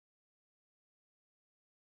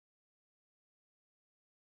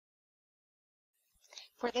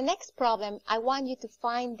For the next problem, I want you to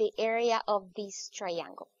find the area of this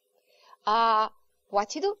triangle.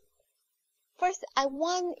 What to do? First, I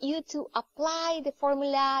want you to apply the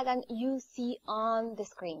formula that you see on the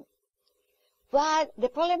screen. But the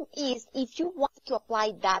problem is, if you want to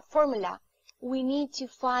apply that formula, we need to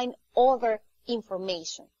find other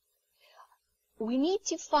information. We need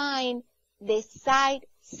to find the side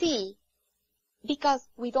C because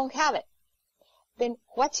we don't have it. Then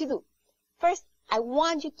what to do? First, I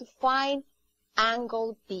want you to find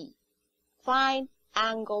angle B. Find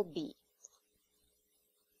angle B.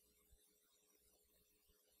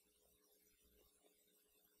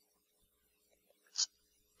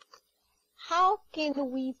 How can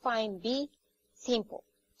we find B? Simple.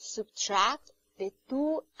 Subtract the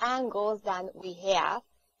two angles that we have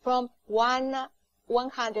from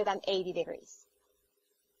 180 degrees.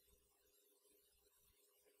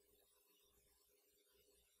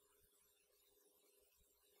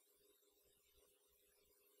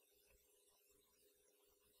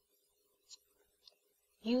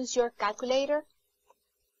 Use your calculator.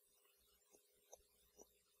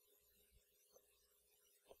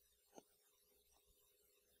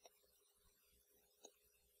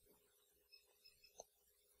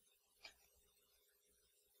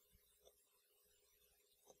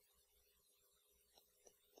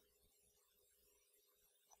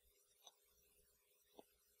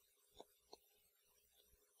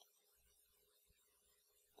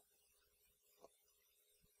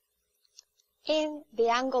 And the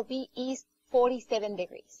angle B is 47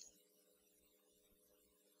 degrees.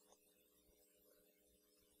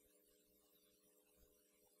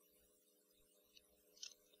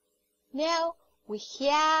 Now we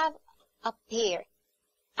have a pair,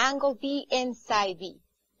 angle B and side B.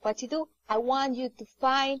 What to do? I want you to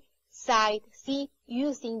find side C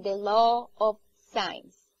using the law of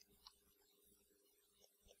sines.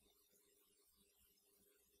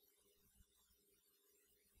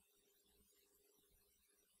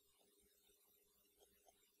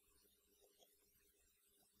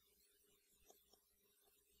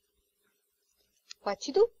 What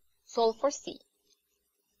to do? Solve for C.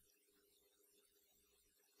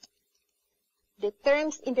 The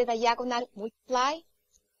terms in the diagonal multiply.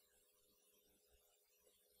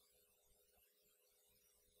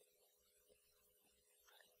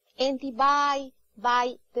 And divide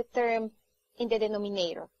by the term in the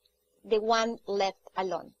denominator, the one left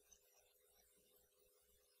alone.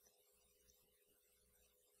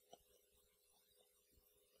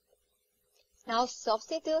 Now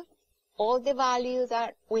substitute all the values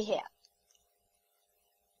that we have.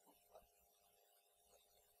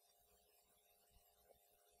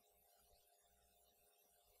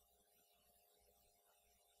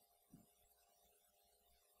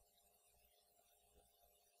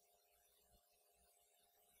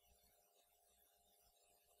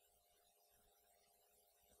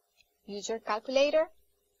 Use your calculator.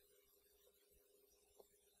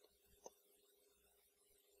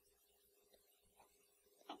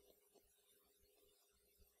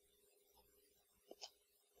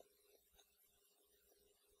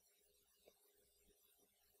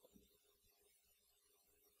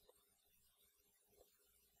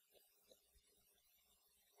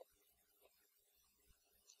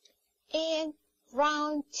 And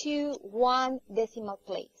round to 1 decimal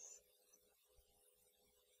place.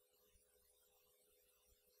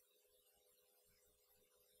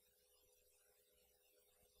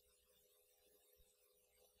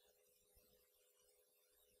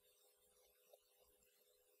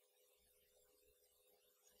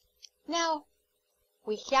 Now,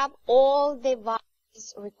 we have all the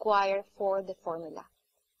values required for the formula.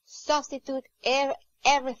 Substitute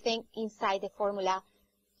everything inside the formula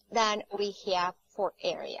that we have for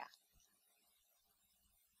area.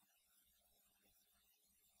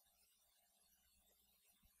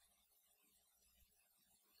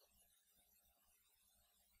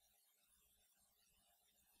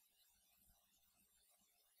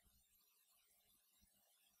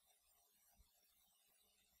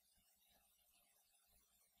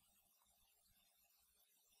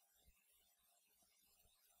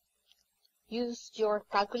 Use your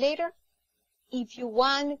calculator. If you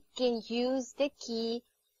want, can use the key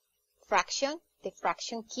fraction, the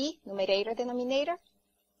fraction key, numerator, denominator.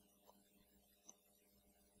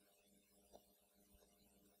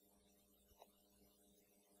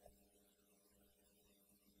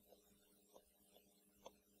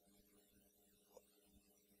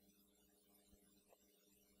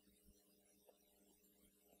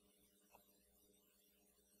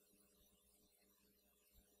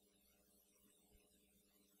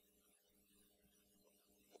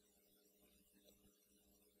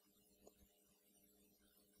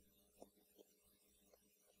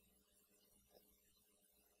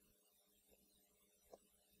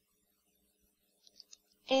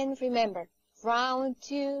 And remember, round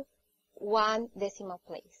to 1 decimal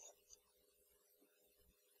place.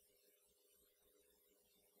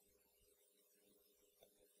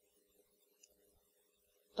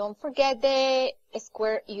 Don't forget the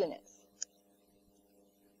square units.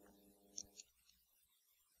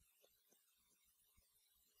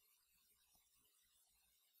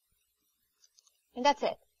 And that's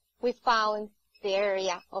it. We found the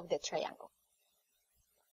area of the triangle.